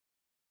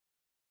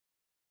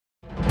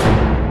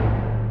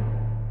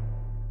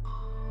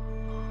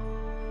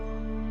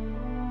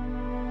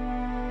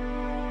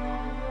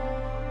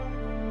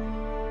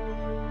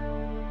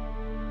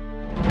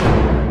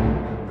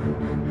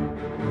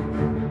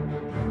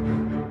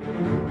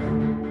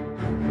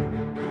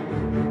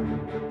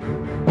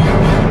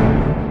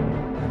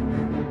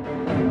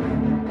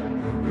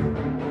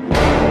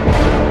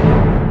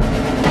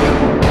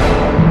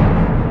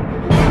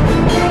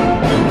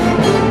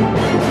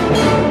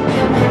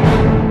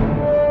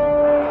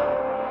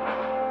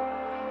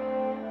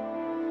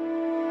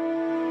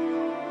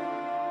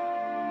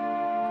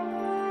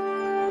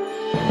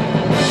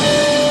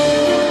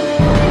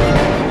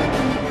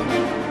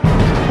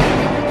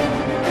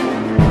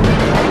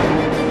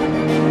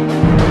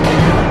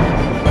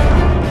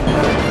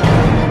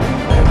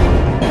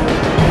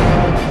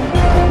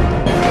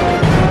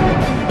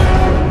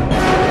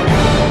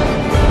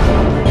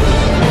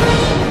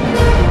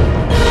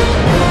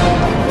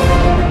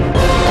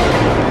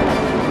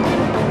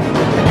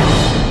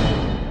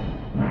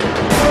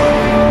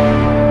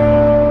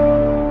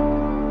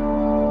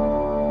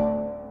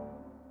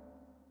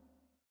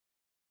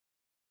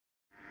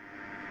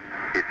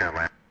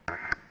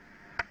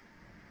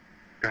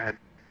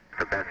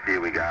the best view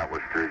we got was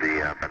through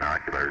the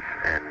binoculars,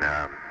 and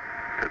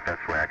the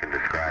best way I can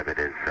describe it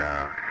is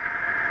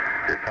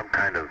there's some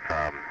kind of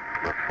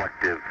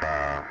reflective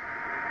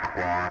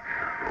cloth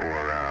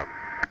or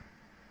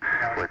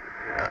with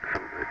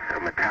a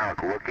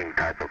metallic-looking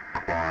type of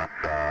cloth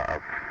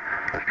of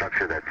a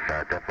structure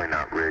that's definitely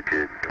not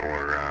rigid,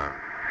 or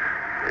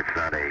it's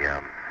not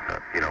a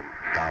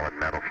solid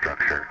metal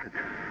structure.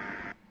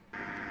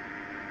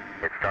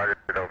 It started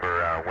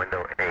over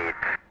window 8,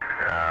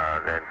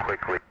 then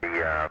quickly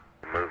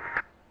moved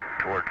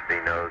towards the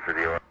nose of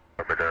the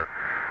orbiter,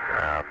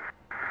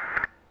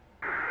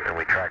 and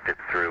we tracked it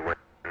through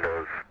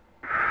windows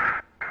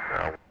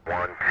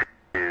 1,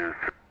 2,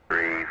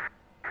 3,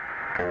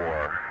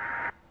 4,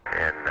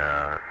 and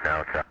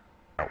now it's out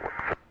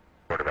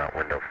about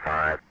window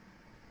 5.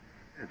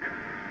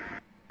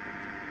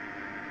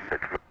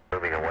 It's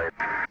moving away.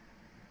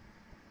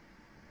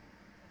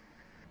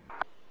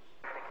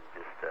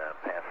 Just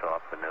pass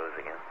off the nose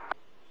again.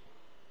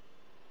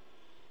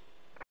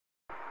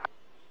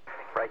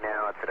 Right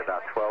now it's at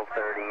about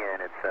 12:30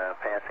 and it's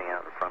passing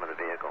out in front of the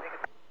vehicle.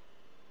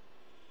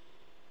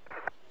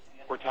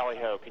 We're Tally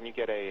Ho. Can you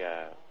get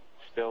a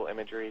still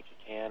imagery if you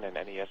can, and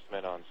any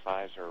estimate on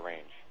size or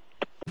range?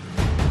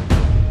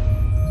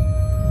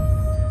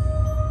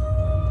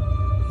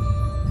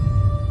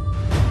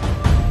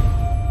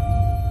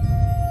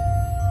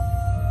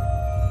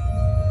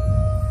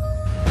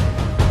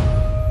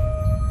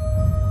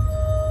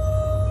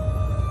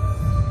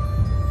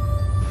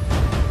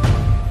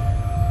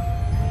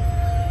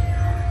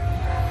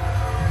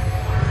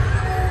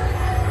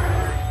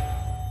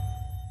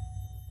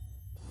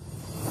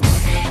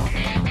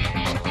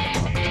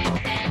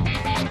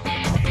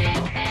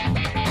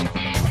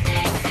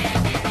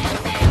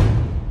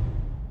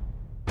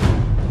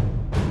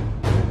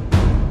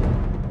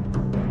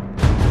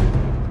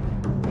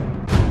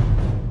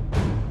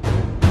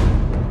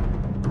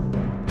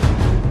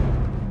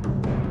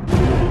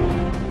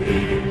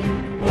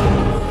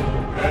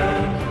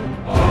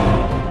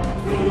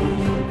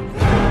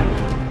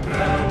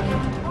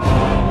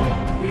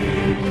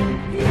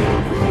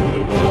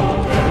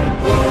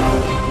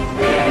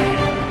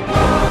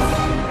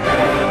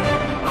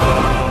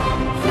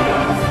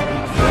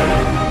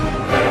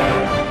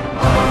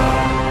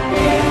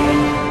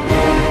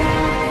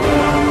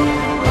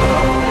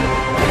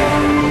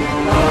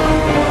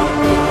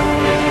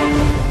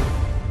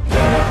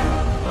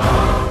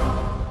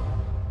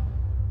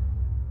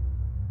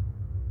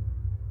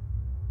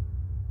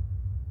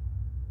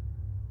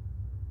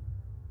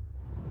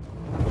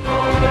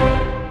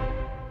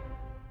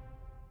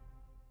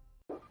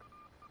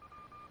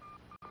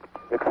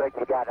 Looks like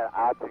you got an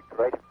object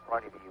right in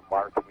front of you,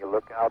 Mark. Can you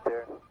look out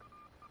there?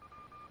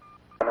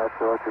 I'm not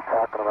sure what you're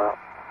talking about.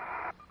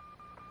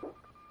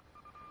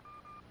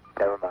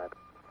 Never mind.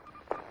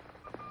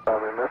 Are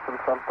we missing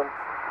something?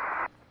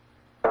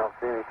 I don't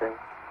see anything.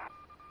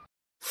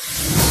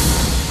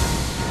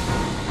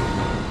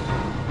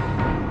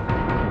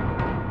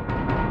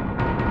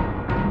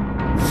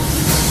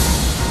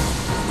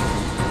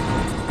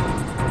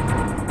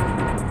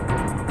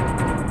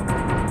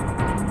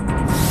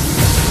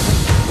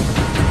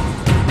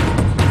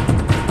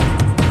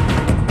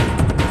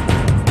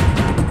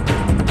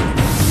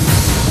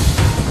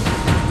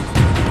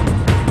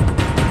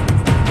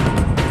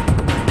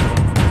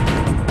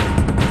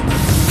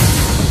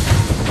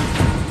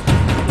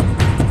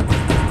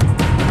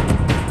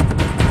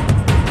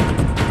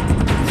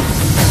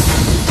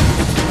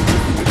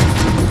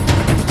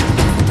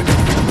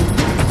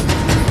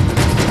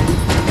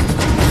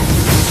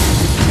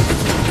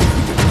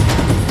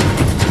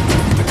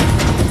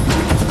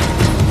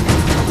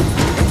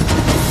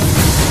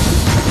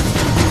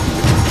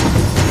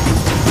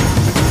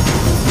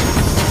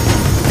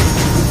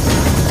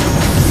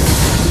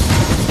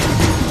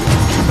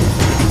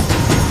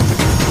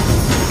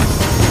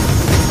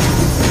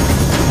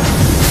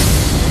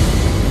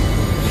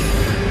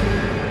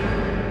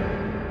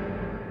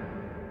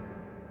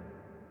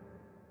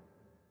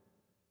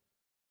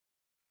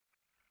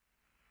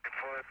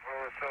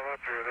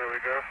 There we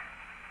go.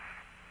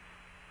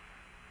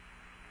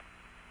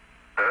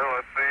 Well,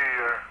 let's see.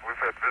 We've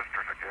had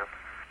visitors again.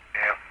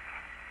 Yeah.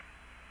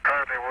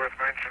 Hardly worth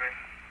mentioning.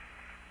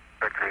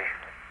 Agree.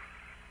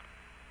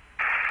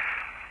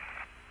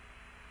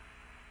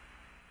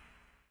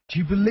 Do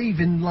you believe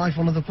in life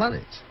on other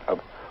planets?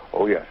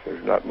 Oh, yes.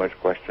 There's not much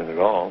question at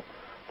all.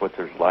 But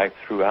there's life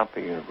throughout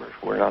the universe.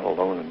 We're not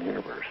alone in the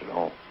universe at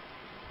all.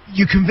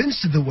 You're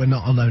convinced that we're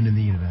not alone in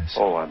the universe?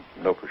 Oh, I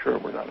know for sure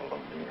we're not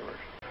alone in the universe.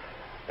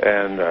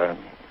 And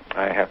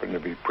I happen to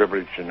be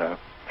privileged enough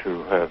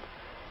to have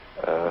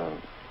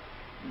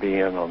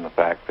been on the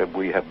fact that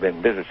we have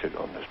been visited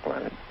on this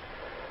planet.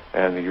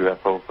 And the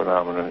UFO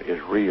phenomenon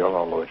is real,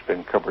 although it's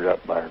been covered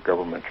up by our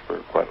governments for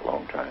quite a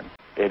long time.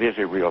 It is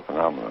a real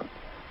phenomenon.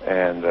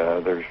 And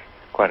there's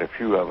quite a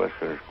few of us.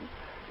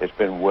 It's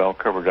been well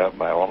covered up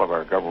by all of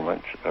our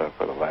governments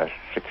for the last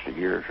 60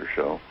 years or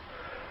so.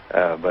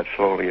 But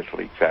slowly it's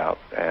leaked out.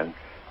 And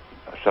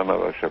some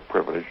of us are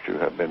privileged to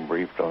have been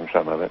briefed on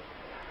some of it.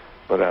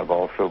 but I've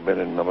also been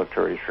in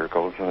military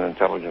circles and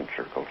intelligence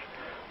circles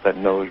that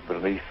knows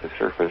beneath the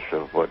surface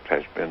of what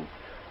has been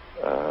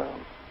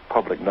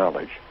public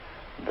knowledge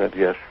that,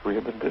 yes, we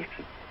have been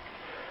visited.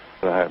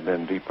 I have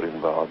been deeply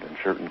involved in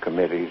certain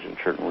committees and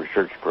certain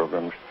research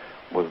programs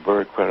with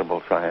very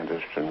credible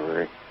scientists and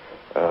very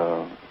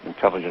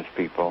intelligence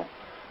people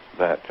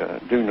that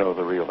do know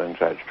the real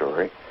inside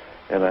story,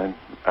 and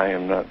I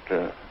am not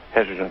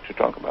hesitant to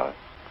talk about it.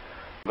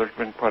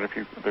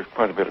 There's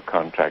quite a bit of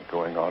contact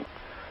going on.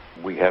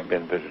 We have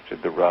been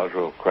visited. The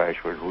Roswell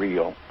crash was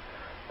real,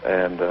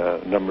 and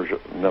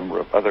number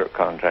of other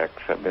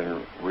contacts have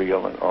been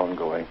real and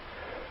ongoing.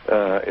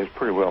 It's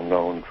pretty well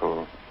known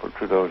to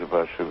those of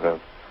us who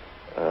have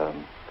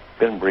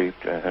been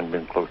briefed and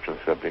been close to the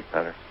subject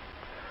matter,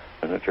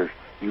 and that there's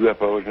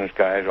UFOs in the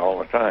skies all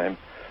the time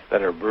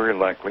that are very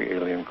likely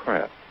alien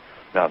craft.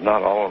 Now,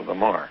 not all of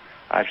them are.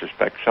 I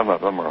suspect some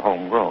of them are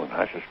homegrown.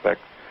 I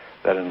suspect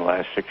that in the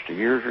last 60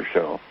 years or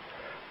so,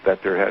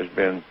 that there has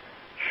been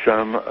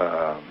some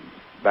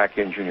back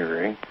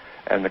engineering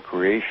and the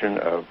creation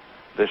of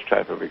this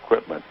type of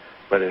equipment,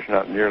 but it's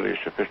not nearly as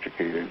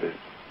sophisticated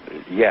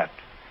yet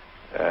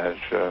as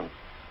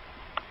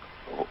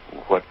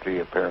what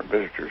the apparent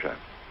visitors have.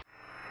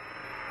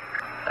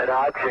 An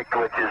object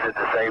which is at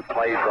the same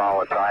place all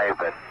the time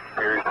but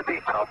appears to be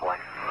tumbling.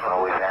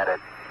 Well, we've had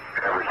it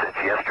ever since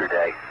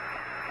yesterday.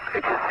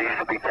 It just seems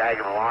to be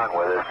tagging along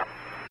with us.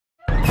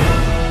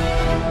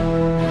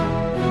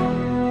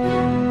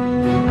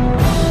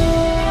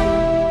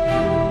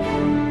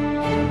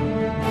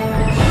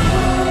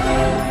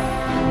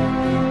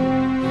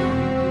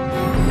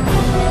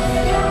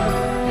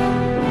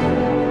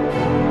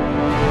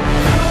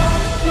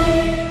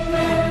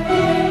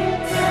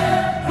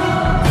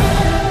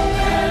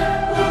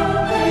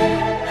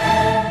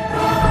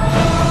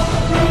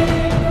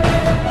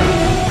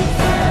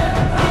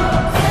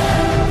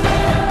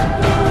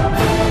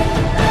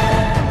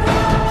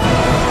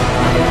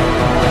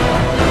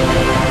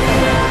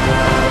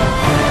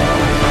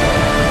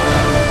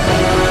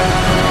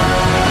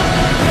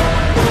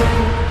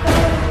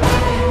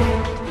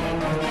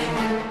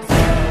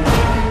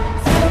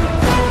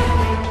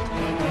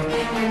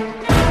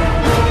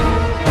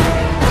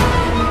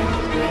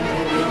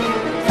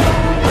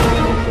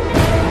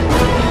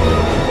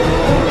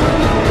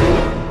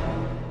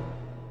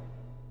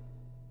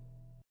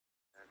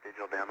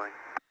 Digital downlink?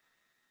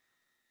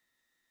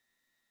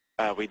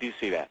 We do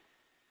see that.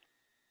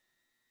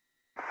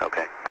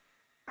 Okay.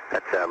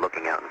 That's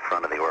looking out in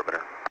front of the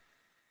orbiter.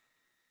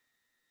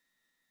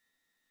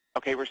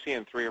 Okay, we're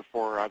seeing 3 or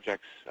 4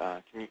 objects.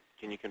 Can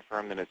you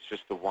confirm that it's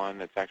just the one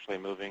that's actually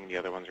moving? The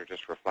other ones are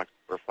just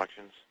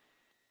reflections?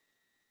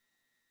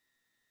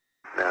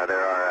 No,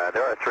 there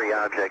are 3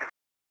 objects.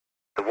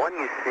 The one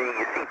you see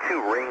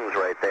 2 rings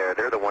right there.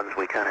 They're the ones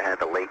we kind of had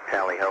the late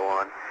tally-ho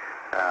on.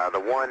 The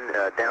one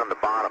down the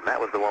bottom, that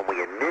was the one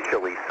we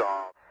initially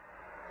saw.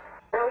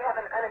 We have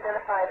an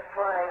unidentified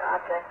flying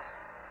object.